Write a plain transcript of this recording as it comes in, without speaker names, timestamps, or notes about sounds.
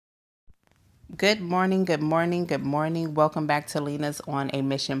Good morning, good morning, good morning. Welcome back to Lena's On a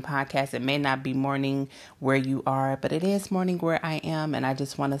Mission podcast. It may not be morning where you are, but it is morning where I am. And I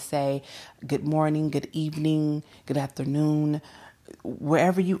just want to say good morning, good evening, good afternoon.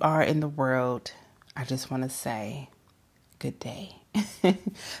 Wherever you are in the world, I just want to say good day.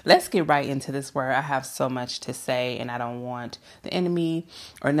 Let's get right into this word. I have so much to say, and I don't want the enemy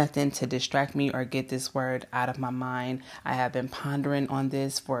or nothing to distract me or get this word out of my mind. I have been pondering on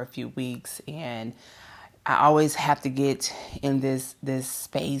this for a few weeks, and I always have to get in this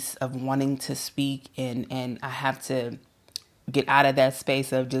space of wanting to speak, and I have to get out of that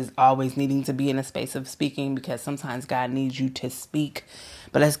space of just always needing to be in a space of speaking, because sometimes God needs you to speak.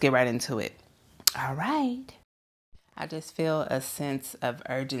 But let's get right into it. All right. I just feel a sense of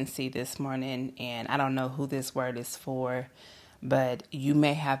urgency this morning, and I don't know who this word is for, but you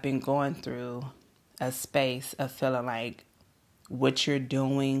may have been going through a space of feeling like what you're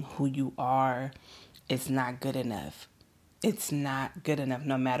doing, who you are, is not good enough. It's not good enough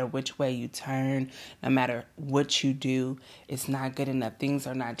no matter which way you turn, no matter what you do, it's not good enough. Things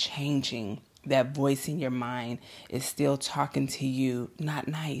are not changing. That voice in your mind is still talking to you, not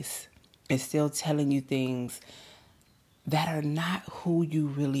nice. It's still telling you things that are not who you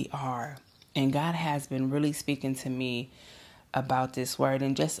really are. And God has been really speaking to me about this word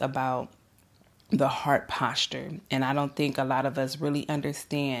and just about the heart posture. And I don't think a lot of us really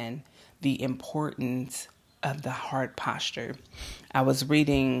understand the importance of the heart posture. I was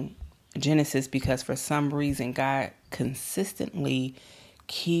reading Genesis because for some reason God consistently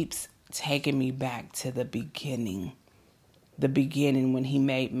keeps taking me back to the beginning. The beginning when he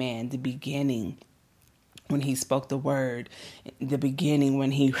made man, the beginning when he spoke the word, the beginning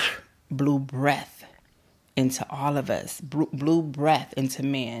when he blew breath into all of us, blew breath into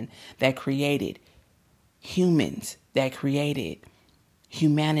man, that created humans, that created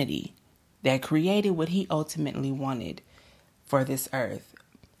humanity, that created what he ultimately wanted for this earth.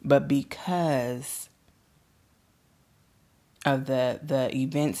 But because of the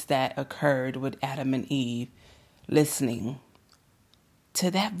events that occurred with Adam and Eve, listening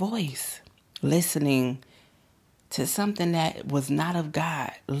to that voice, listening to something that was not of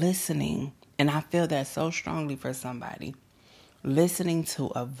God, listening, and I feel that so strongly for somebody, listening to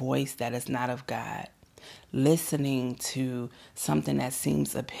a voice that is not of God, listening to something that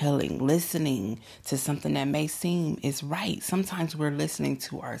seems appealing, listening to something that may seem is right. Sometimes we're listening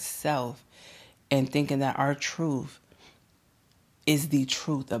to ourselves and thinking that our truth is the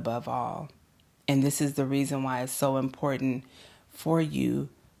truth above all. And this is the reason why it's so important for you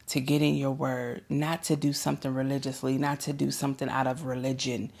to get in your word, not to do something religiously, not to do something out of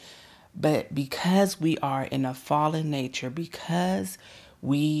religion, but because we are in a fallen nature, because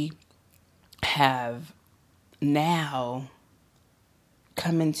we have now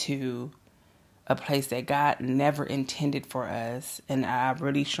come into a place that God never intended for us. And I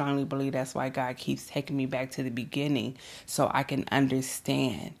really strongly believe that's why God keeps taking me back to the beginning, so I can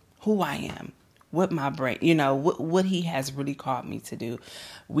understand who I am, what my brain, what he has really called me to do.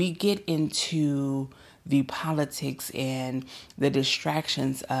 We get into the politics and the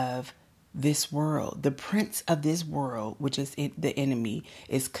distractions of this world. The prince of this world, which is the enemy,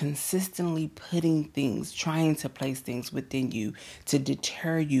 is consistently putting things, trying to place things within you to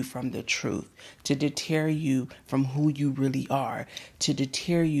deter you from the truth, to deter you from who you really are, to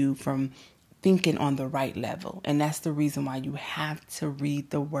deter you from thinking on the right level. And that's the reason why you have to read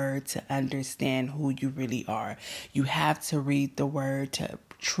the word to understand who you really are. You have to read the word to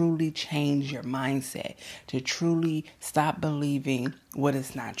truly change your mindset, to truly stop believing what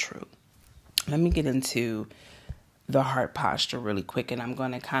is not true. Let me get into the heart posture really quick, and I'm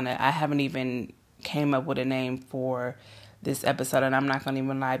going to I haven't even came up with a name for this episode, and I'm not going to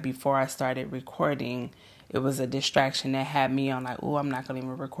even lie, before I started recording, it was a distraction that had me on like, oh, I'm not going to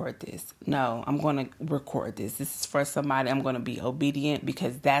even record this. No, I'm going to record this. This is for somebody. I'm going to be obedient,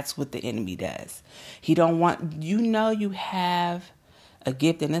 because that's what the enemy does. He don't want, you have a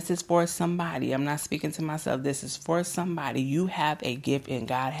gift, and this is for somebody. I'm not speaking to myself. This is for somebody. You have a gift, and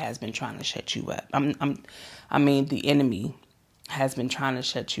God has been trying to shut you up. The enemy has been trying to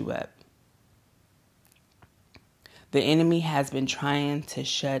shut you up. The enemy has been trying to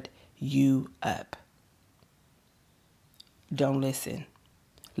shut you up. Don't listen.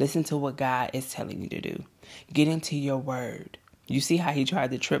 Listen to what God is telling you to do. Get into your word. You see how he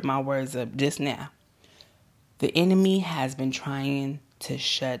tried to trip my words up just now. The enemy has been trying to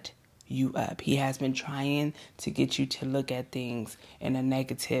shut you up. He has been trying to get you to look at things in a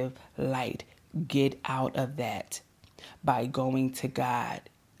negative light. Get out of that by going to God.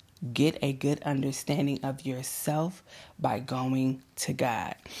 Get a good understanding of yourself by going to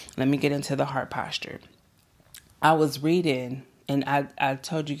God. Let me get into the heart posture. I was reading, and I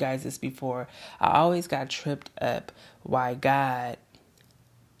told you guys this before. I always got tripped up why God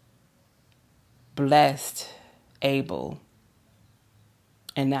blessed Abel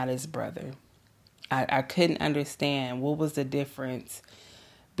and not his brother. I couldn't understand what was the difference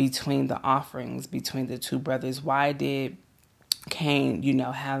between the offerings between the two brothers. Why did Cain,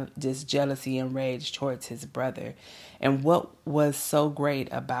 have this jealousy and rage towards his brother? And what was so great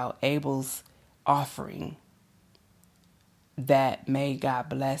about Abel's offering that made God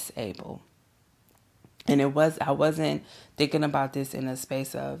bless Abel? And I wasn't thinking about this in a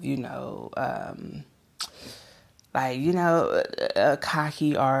space of, a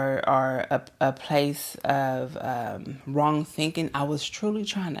cocky or a place of wrong thinking. I was truly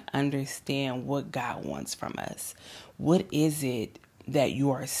trying to understand what God wants from us. What is it that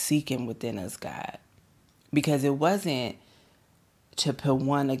you are seeking within us, God? Because it wasn't to put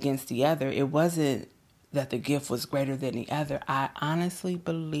one against the other. It wasn't that the gift was greater than the other. I honestly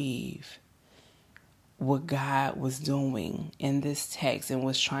believe what God was doing in this text and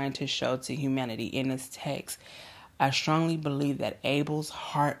was trying to show to humanity in this text. I strongly believe that Abel's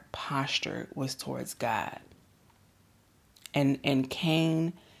heart posture was towards God. And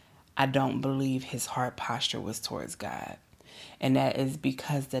Cain, I don't believe his heart posture was towards God. And that is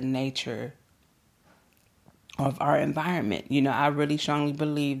because the nature of our environment. I really strongly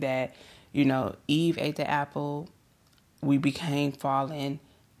believe that, Eve ate the apple, we became fallen,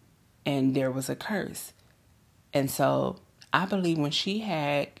 and there was a curse. And so I believe when she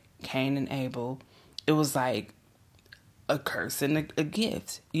had Cain and Abel, it was like a curse and a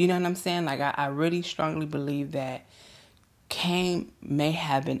gift. You know what I'm saying? Like, I really strongly believe that Cain may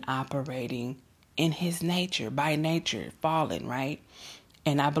have been operating in his nature, by nature, fallen, right?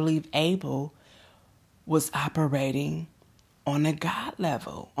 And I believe Abel was operating on a God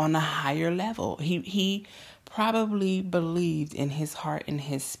level, on a higher level. He probably believed in his heart and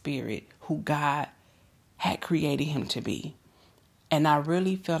his spirit who God had created him to be. And I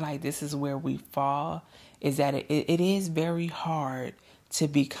really feel like this is where we fall, is that it is very hard to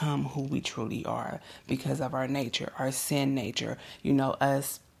become who we truly are because of our nature, our sin nature.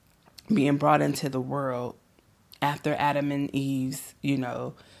 Us being brought into the world after Adam and Eve's,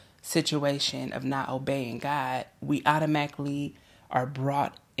 situation of not obeying God, we automatically are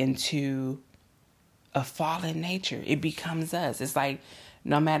brought into a fallen nature. It becomes us. It's like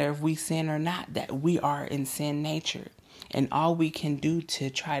no matter if we sin or not, that we are in sin nature. And all we can do to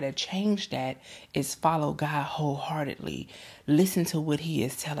try to change that is follow God wholeheartedly. Listen to what he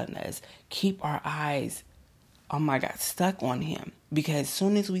is telling us. Keep our eyes, stuck on him. Because as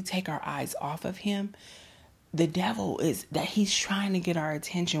soon as we take our eyes off of him, the devil is that he's trying to get our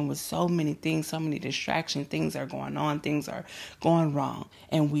attention with so many things, so many distractions. Things are going on, things are going wrong.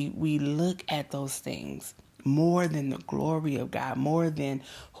 And we look at those things more than the glory of God, more than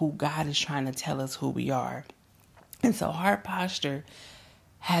who God is trying to tell us who we are. And so heart posture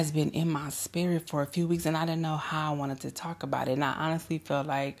has been in my spirit for a few weeks, and I didn't know how I wanted to talk about it. And I honestly felt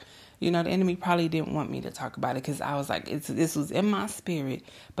like, the enemy probably didn't want me to talk about it because I was like, this was in my spirit,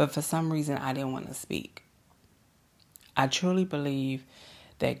 but for some reason I didn't want to speak. I truly believe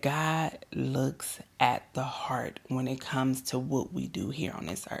that God looks at the heart when it comes to what we do here on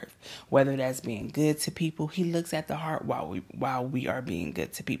this earth. Whether that's being good to people, he looks at the heart while we are being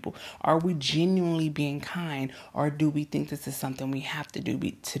good to people. Are we genuinely being kind, or do we think this is something we have to do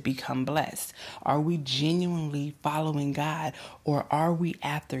to become blessed? Are we genuinely following God, or are we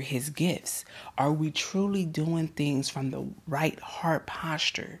after his gifts? Are we truly doing things from the right heart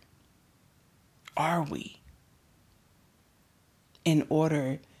posture? Are we? In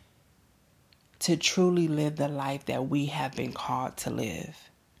order to truly live the life that we have been called to live.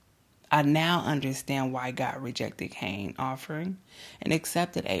 I now understand why God rejected Cain's offering and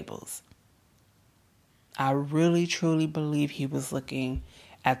accepted Abel's. I really, truly believe he was looking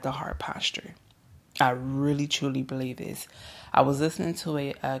at the heart posture. I really, truly believe this. I was listening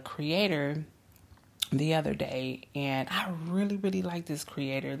to a creator the other day, and I really, really like this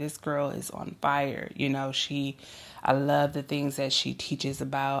creator. This girl is on fire. I love the things that she teaches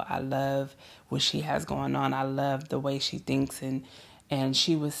about. I love what she has going on. I love the way she thinks, and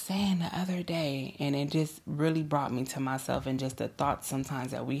she was saying the other day, and it just really brought me to myself and just the thoughts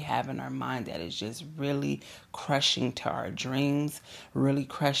sometimes that we have in our mind that is just really crushing to our dreams, really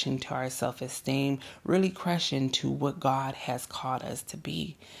crushing to our self-esteem, really crushing to what God has called us to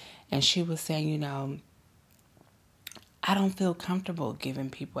be. And she was saying, I don't feel comfortable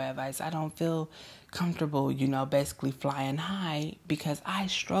giving people advice. I don't feel comfortable, basically flying high because I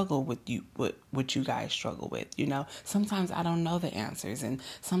struggle with what you guys struggle with. Sometimes I don't know the answers, and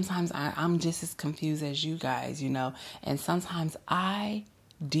sometimes I'm just as confused as you guys, and sometimes I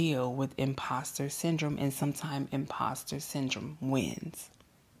deal with imposter syndrome, and sometimes imposter syndrome wins.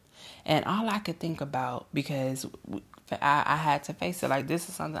 And all I could think about, because I had to face it, like this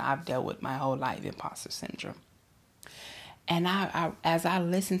is something I've dealt with my whole life, imposter syndrome. And as I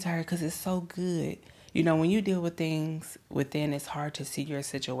listen to her, because it's so good, when you deal with things within, it's hard to see your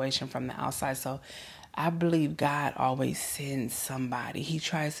situation from the outside. So I believe God always sends somebody. He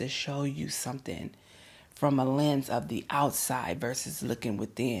tries to show you something from a lens of the outside versus looking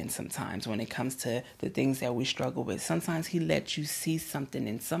within sometimes when it comes to the things that we struggle with. Sometimes he lets you see something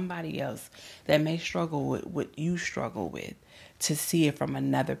in somebody else that may struggle with what you struggle with, to see it from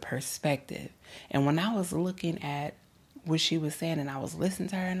another perspective. And when I was looking at what she was saying and I was listening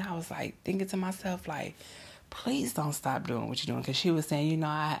to her, and I was like thinking to myself, like, please don't stop doing what you're doing. Because she was saying,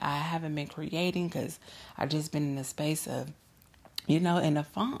 I haven't been creating because I just been in a space of, in a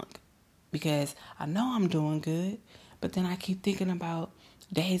funk, because I know I'm doing good, but then I keep thinking about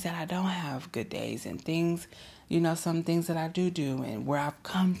days that I don't have good days, and things, some things that I do and where I've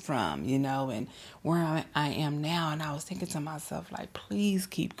come from, and where I am now. And I was thinking to myself, like, please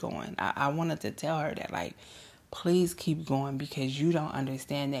keep going. I wanted to tell her that, like, please keep going, because you don't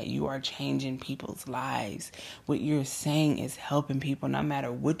understand that you are changing people's lives. What you're saying is helping people, no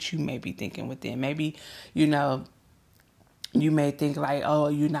matter what you may be thinking within. Maybe, you may think like, oh,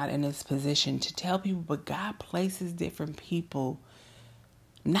 you're not in this position to tell people, but God places different people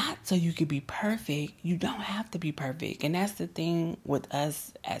not so you could be perfect. You don't have to be perfect. And that's the thing with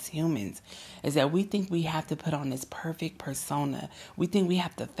us as humans, is that we think we have to put on this perfect persona. We think we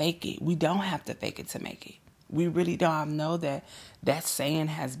have to fake it. We don't have to fake it to make it. We really don't. I know that saying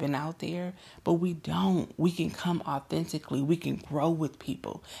has been out there, but we don't. We can come authentically. We can grow with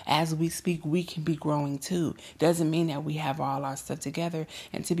people. As we speak, we can be growing too. Doesn't mean that we have all our stuff together.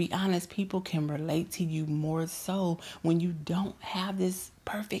 And to be honest, people can relate to you more so when you don't have this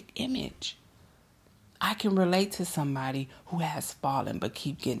perfect image. I can relate to somebody who has fallen but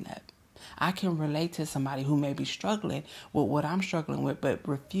keep getting up. I can relate to somebody who may be struggling with what I'm struggling with, but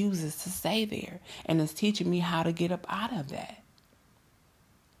refuses to stay there, and is teaching me how to get up out of that.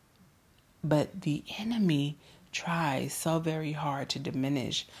 But the enemy tries so very hard to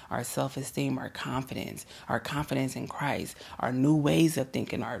diminish our self-esteem, our confidence in Christ, our new ways of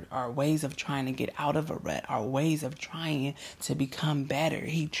thinking, our ways of trying to get out of a rut, our ways of trying to become better.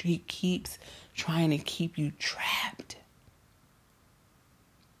 He keeps trying to keep you trapped.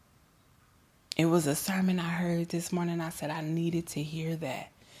 It was a sermon I heard this morning. I said I needed to hear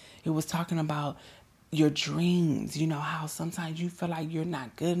that. It was talking about your dreams. How sometimes you feel like you're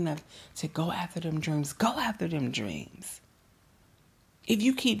not good enough to go after them dreams. Go after them dreams. If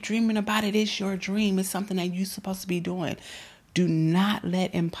you keep dreaming about it, it's your dream. It's something that you're supposed to be doing. Do not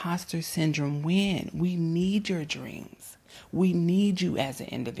let imposter syndrome win. We need your dreams. We need you as an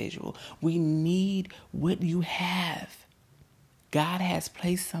individual. We need what you have. God has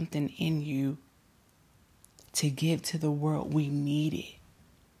placed something in you to give to the world. We need it.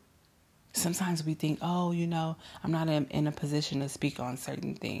 Sometimes we think, oh, I'm not in a position to speak on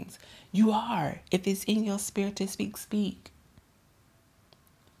certain things. You are. If it's in your spirit to speak, speak.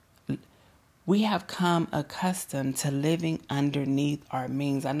 We have come accustomed to living underneath our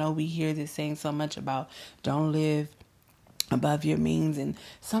means. I know we hear this saying so much about don't live above your means. And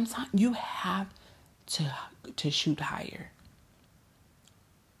sometimes you have to shoot higher.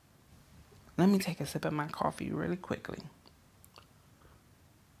 Let me take a sip of my coffee really quickly.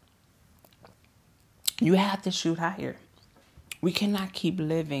 You have to shoot higher. We cannot keep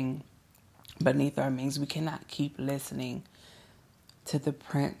living beneath our means. We cannot keep listening to the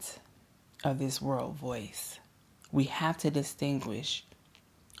prince of this world voice. We have to distinguish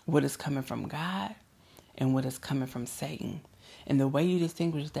what is coming from God and what is coming from Satan. And the way you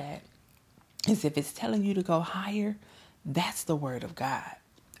distinguish that is if it's telling you to go higher, that's the word of God.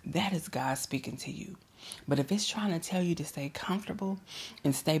 That is God speaking to you. But if it's trying to tell you to stay comfortable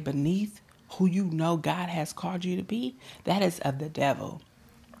and stay beneath who God has called you to be, that is of the devil.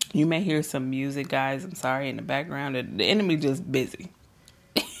 You may hear some music, guys, I'm sorry, in the background. The enemy just busy.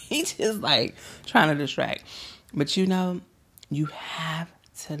 He's just like trying to distract. But you have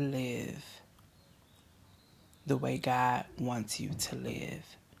to live the way God wants you to live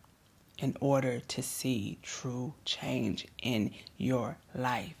in order to see true change in your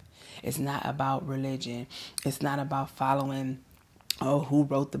life. It's not about religion. It's not about following Oh, who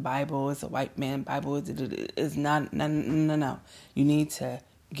wrote the Bible? It's a white man Bible. It's not. No, no, no. You need to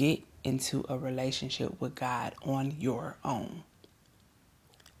get into a relationship with God on your own.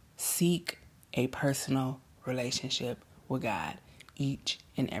 Seek a personal relationship with God each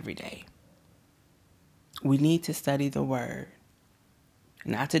and every day. We need to study the Word.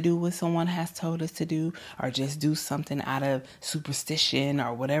 Not to do what someone has told us to do, or just do something out of superstition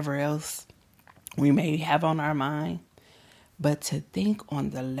or whatever else we may have on our mind, but to think on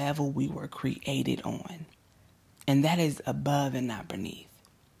the level we were created on. And that is above and not beneath.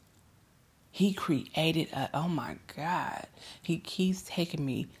 He created oh my God. He keeps taking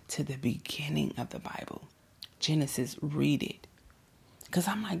me to the beginning of the Bible. Genesis, read it. Because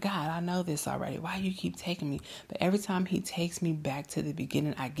I'm like, God, I know this already. Why you keep taking me? But every time he takes me back to the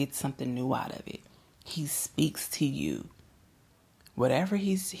beginning, I get something new out of it. He speaks to you. Whatever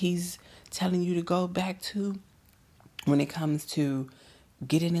he's telling you to go back to, when it comes to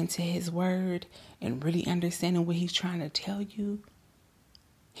getting into his word and really understanding what he's trying to tell you,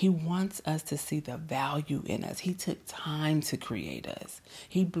 he wants us to see the value in us. He took time to create us.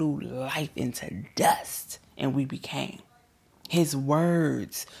 He blew life into dust and we became. His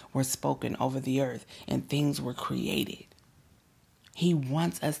words were spoken over the earth and things were created. He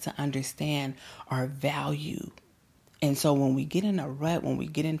wants us to understand our value. And so when we get in a rut, when we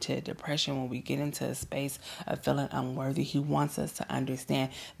get into depression, when we get into a space of feeling unworthy, he wants us to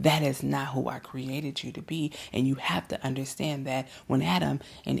understand that is not who I created you to be. And you have to understand that when Adam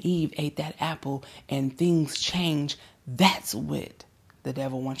and Eve ate that apple and things change, that's what the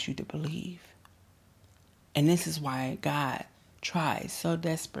devil wants you to believe. And this is why God tries so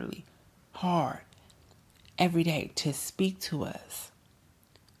desperately hard every day to speak to us,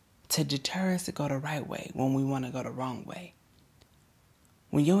 to deter us to go the right way when we want to go the wrong way.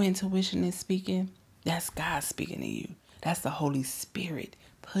 When your intuition is speaking, that's God speaking to you. That's the Holy Spirit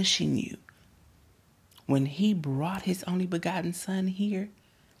pushing you. When he brought his only begotten son here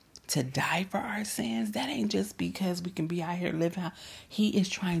to die for our sins, that ain't just because we can be out here living out. He is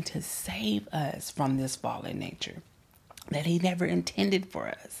trying to save us from this fallen nature that he never intended for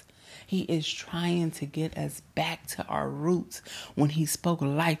us. He is trying to get us back to our roots. When he spoke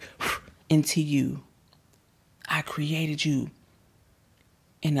life into you, I created you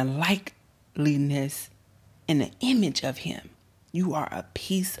in a likeness, in the image of him. You are a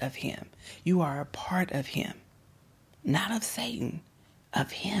piece of him. You are a part of him. Not of Satan,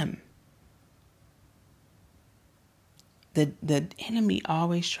 of him. The enemy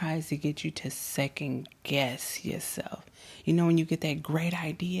always tries to get you to second guess yourself. You know, when you get that great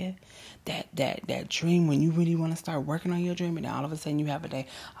idea, that dream, when you really want to start working on your dream, and all of a sudden you have a day,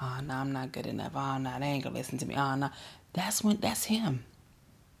 oh no, I'm not good enough. Oh no, they ain't gonna listen to me. Oh no. That's him.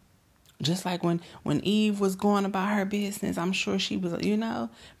 Just like when Eve was going about her business, I'm sure she was,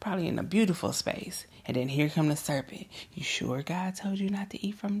 probably in a beautiful space. And then here come the serpent. You sure God told you not to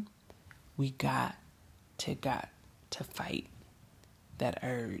eat from? We got to fight that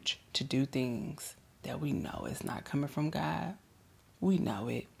urge to do things that we know is not coming from God. We know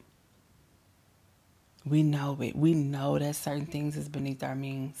it. We know it. We know that certain things is beneath our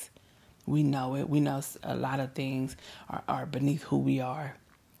means. We know it. We know a lot of things are beneath who we are.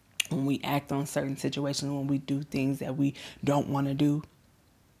 When we act on certain situations, when we do things that we don't want to do.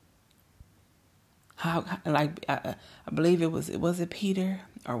 I believe was it Peter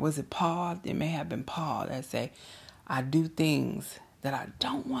or was it Paul? It may have been Paul that say, I do things that I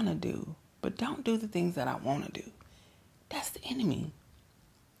don't want to do, but don't do the things that I want to do. That's the enemy.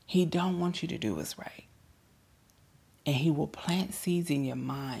 He don't want you to do what's right. And he will plant seeds in your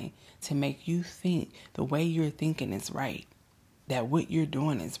mind to make you think the way you're thinking is right. That what you're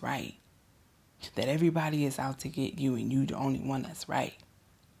doing is right. That everybody is out to get you and you the only one that's right.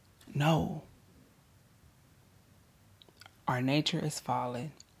 No. Our nature is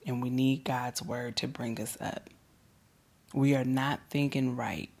fallen and we need God's word to bring us up. We are not thinking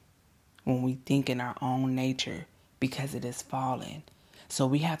right when we think in our own nature because it is fallen. So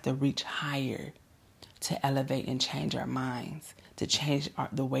we have to reach higher to elevate and change our minds, to change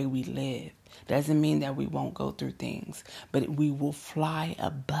the way we live. Doesn't mean that we won't go through things, but we will fly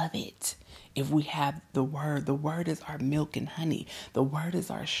above it if we have the word. The word is our milk and honey. The word is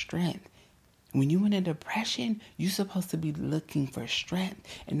our strength. When you're in a depression, you're supposed to be looking for strength.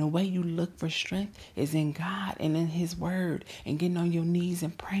 And the way you look for strength is in God and in his word and getting on your knees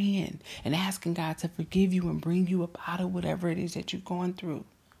and praying and asking God to forgive you and bring you up out of whatever it is that you're going through.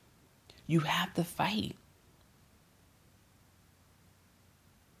 You have to fight.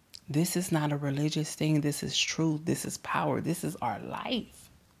 This is not a religious thing. This is truth. This is power. This is our life.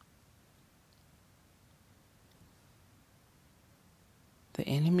 The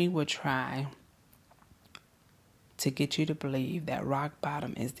enemy will try to get you to believe that rock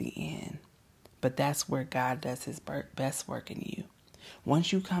bottom is the end. But that's where God does his best work in you.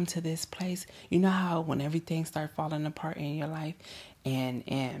 Once you come to this place, you know how when everything starts falling apart in your life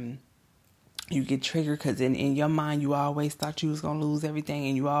and you get triggered because in your mind you always thought you was gonna lose everything,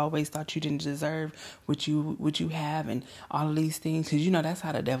 and you always thought you didn't deserve what you have and all of these things, because that's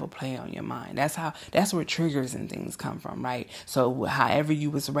how the devil play on your mind. That's where triggers and things come from, right? So however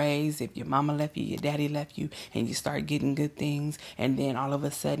you was raised, if your mama left you, your daddy left you, and you start getting good things, and then all of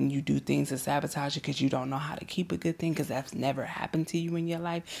a sudden you do things to sabotage it because you don't know how to keep a good thing, because that's never happened to you in your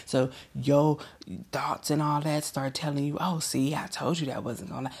life. So your thoughts and all that start telling you, oh, see, I told you that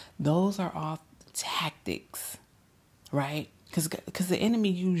wasn't gonna. Those are all tactics, right? Because the enemy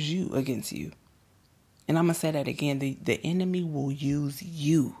use you against you. And I'm going to say that again. The enemy will use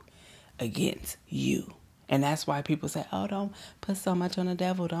you against you. And that's why people say, oh, don't put so much on the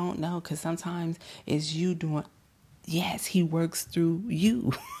devil. Don't know. Because sometimes it's you doing. Yes, he works through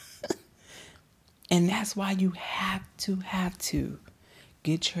you. And that's why you have to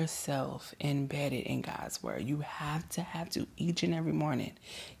get yourself embedded in God's word. You have to each and every morning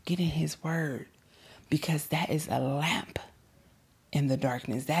get in his word. Because that is a lamp in the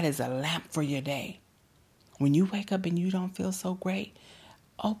darkness. That is a lamp for your day. When you wake up and you don't feel so great,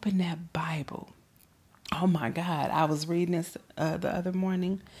 open that Bible. Oh my God. I was reading this the other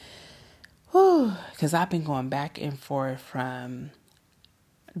morning. Because I've been going back and forth from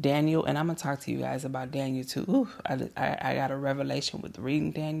Daniel. And I'm going to talk to you guys about Daniel too. I got a revelation with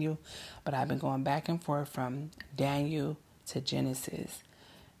reading Daniel. But I've been going back and forth from Daniel to Genesis.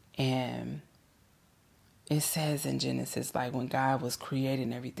 And it says in Genesis, like when God was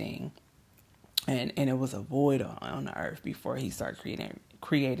creating everything, and it was a void on the earth before he started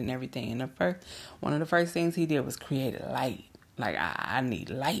creating everything. And one of the first things he did was create a light. Like, I need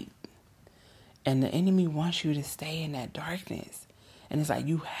light. And the enemy wants you to stay in that darkness. And it's like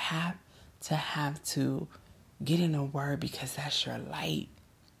you have to get in the word, because that's your light.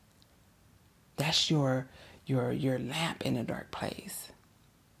 That's your lamp in a dark place.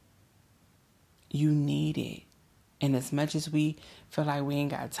 You need it. And as much as we feel like we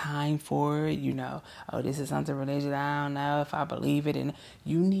ain't got time for it, oh, this is something religious, I don't know if I believe it. And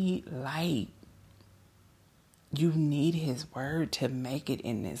you need light. You need his word to make it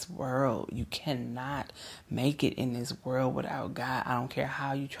in this world. You cannot make it in this world without God. I don't care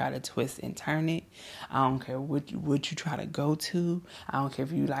how you try to twist and turn it. I don't care what you try to go to. I don't care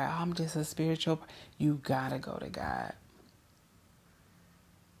if you like, oh, I'm just a spiritual. You gotta go to God.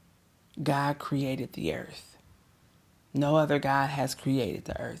 God created the earth. No other God has created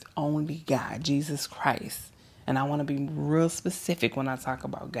the earth. Only God, Jesus Christ. And I want to be real specific when I talk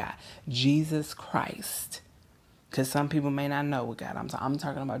about God. Jesus Christ. Because some people may not know what God. I'm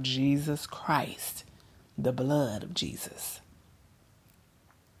talking about Jesus Christ. The blood of Jesus.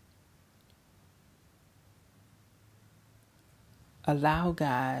 Allow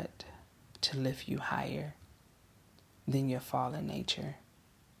God to lift you higher than your fallen nature.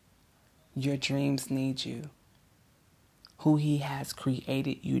 Your dreams need you. Who he has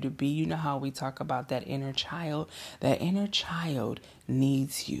created you to be. You know how we talk about that inner child? That inner child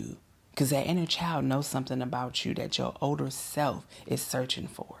needs you. Because that inner child knows something about you that your older self is searching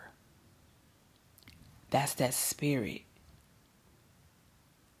for. That's that spirit.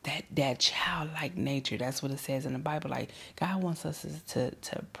 That childlike nature. That's what it says in the Bible. Like, God wants us to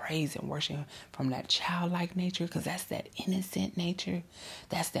praise and worship him from that childlike nature, because that's that innocent nature.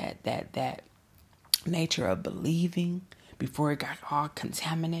 That's that nature of believing before it got all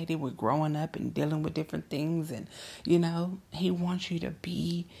contaminated with growing up and dealing with different things. And he wants you to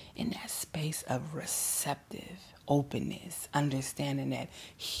be in that space of receptive openness, understanding that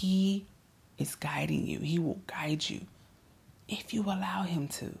he is guiding you. He will guide you if you allow him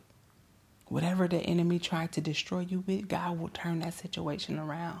to. Whatever the enemy tried to destroy you with, God will turn that situation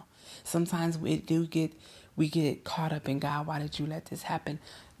around. Sometimes we get caught up in, God, why did you let this happen?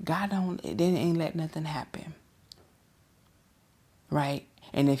 God ain't let nothing happen. Right?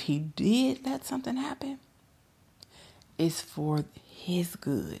 And if he did let something happen, it's for his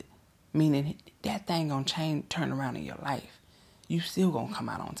good. Meaning that thing gonna turn around in your life. You still gonna come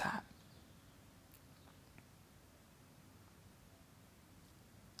out on top.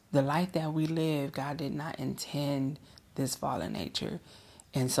 The life that we live, God did not intend this fallen nature.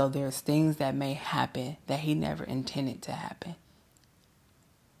 And so there's things that may happen that he never intended to happen.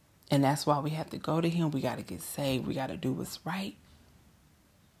 And that's why we have to go to him. We got to get saved. We got to do what's right.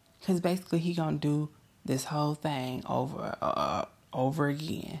 Because basically he going to do this whole thing over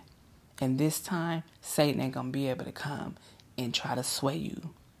again. And this time, Satan ain't going to be able to come and try to sway you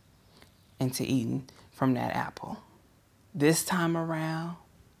into eating from that apple. This time around,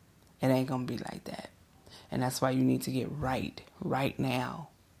 it ain't going to be like that. And that's why you need to get right now,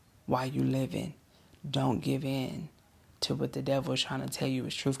 while you living. Don't give in to what the devil is trying to tell you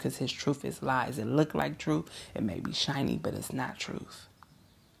is truth, because his truth is lies. It look like truth. It may be shiny, but it's not truth.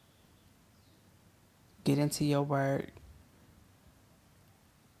 Get into your word.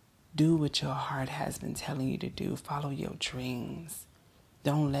 Do what your heart has been telling you to do. Follow your dreams.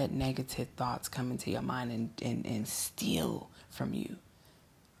 Don't let negative thoughts come into your mind and steal from you.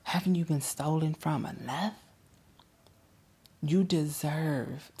 Haven't you been stolen from enough? You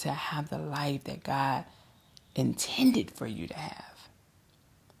deserve to have the life that God intended for you to have.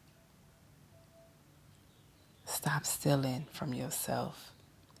 Stop stealing from yourself,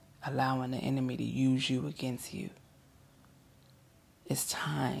 allowing the enemy to use you against you. It's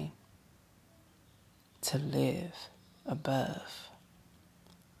time to live above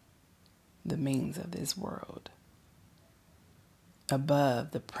the means of this world,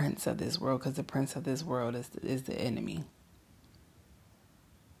 above the prince of this world, because the prince of this world is the enemy.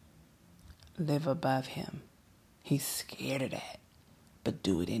 Live above him. He's scared of that, but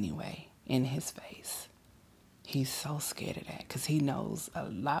do it anyway, in his face. He's so scared of that because he knows a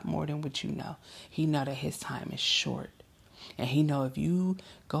lot more than what you know. He know that his time is short, and he know if you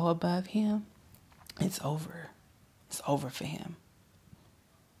go above him, it's over. It's over for him.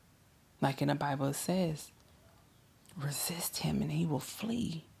 Like in the Bible it says, resist him and he will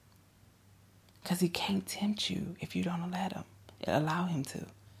flee. Because he can't tempt you if you don't allow him to.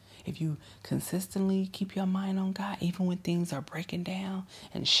 If you consistently keep your mind on God, even when things are breaking down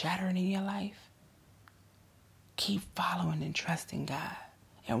and shattering in your life, keep following and trusting God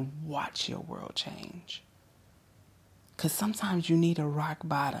and watch your world change. Because sometimes you need a rock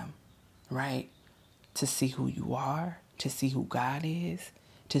bottom, right? To see who you are, to see who God is,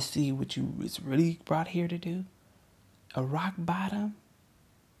 to see what you was really brought here to do. A rock bottom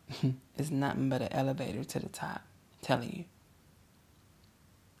is nothing but an elevator to the top. I'm telling you.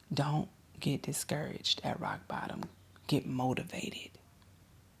 Don't get discouraged at rock bottom. Get motivated.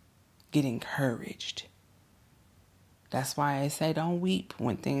 Get encouraged. That's why I say don't weep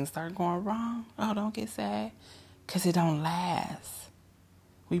when things start going wrong. Oh, don't get sad. Because it don't last.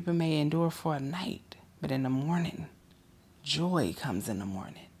 Weeping may endure for a night, but in the morning, joy comes in the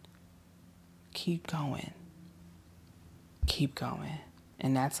morning. Keep going. Keep going.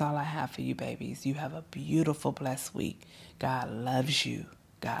 And that's all I have for you, babies. You have a beautiful, blessed week. God loves you.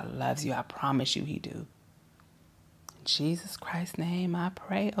 God loves you. I promise you he do. In Jesus Christ's name, I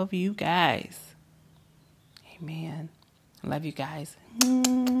pray over you guys. Amen. Love you guys.